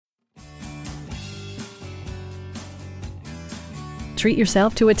Treat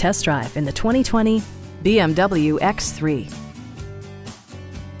yourself to a test drive in the 2020 BMW X3.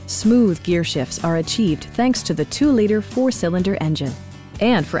 Smooth gear shifts are achieved thanks to the 2-liter 4-cylinder engine.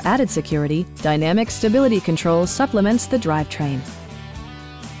 And for added security, dynamic stability control supplements the drivetrain.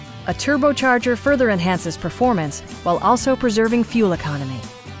 A turbocharger further enhances performance while also preserving fuel economy.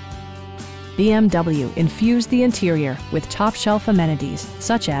 BMW infused the interior with top-shelf amenities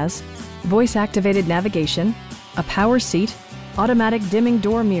such as voice-activated navigation, a power seat, automatic dimming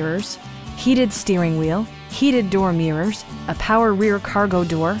door mirrors, heated steering wheel, heated door mirrors, a power rear cargo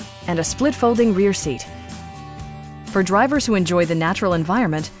door, and a split-folding rear seat. For drivers who enjoy the natural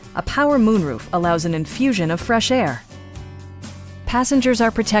environment, a power moonroof allows an infusion of fresh air. Passengers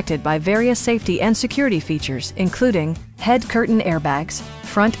are protected by various safety and security features, including head curtain airbags,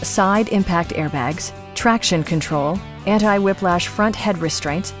 front side impact airbags, traction control, anti-whiplash front head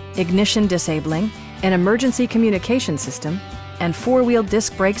restraints, ignition disabling, an emergency communication system, and 4-wheel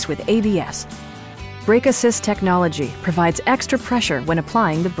disc brakes with ABS. Brake Assist technology provides extra pressure when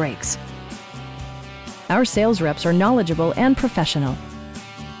applying the brakes. Our sales reps are knowledgeable and professional.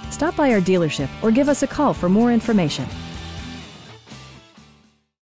 Stop by our dealership or give us a call for more information.